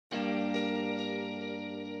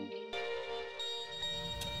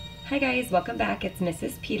Hi guys, welcome back. It's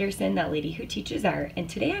Mrs. Peterson, that lady who teaches art, and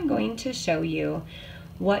today I'm going to show you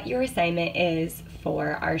what your assignment is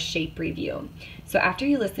for our shape review. So after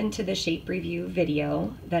you listen to the shape review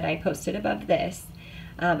video that I posted above this,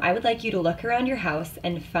 I would like you to look around your house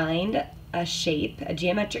and find a shape, a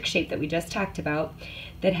geometric shape that we just talked about,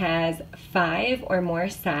 that has 5 or more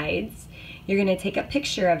sides. You're going to take a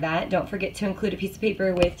picture of that. Don't forget to include a piece of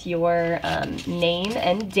paper with your name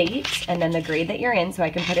and date and then the grade that you're in so I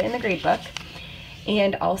can put it in the grade book.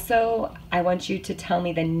 And also, I want you to tell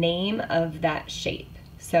me the name of that shape.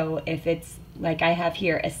 So if it's, like I have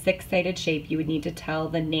here, a 6-sided shape, you would need to tell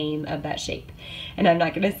the name of that shape. And I'm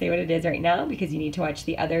not going to say what it is right now because you need to watch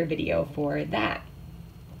the other video for that.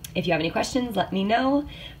 If you have any questions, let me know,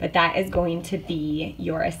 but that is going to be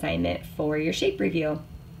your assignment for your shape review.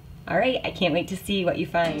 All right, I can't wait to see what you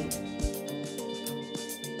find.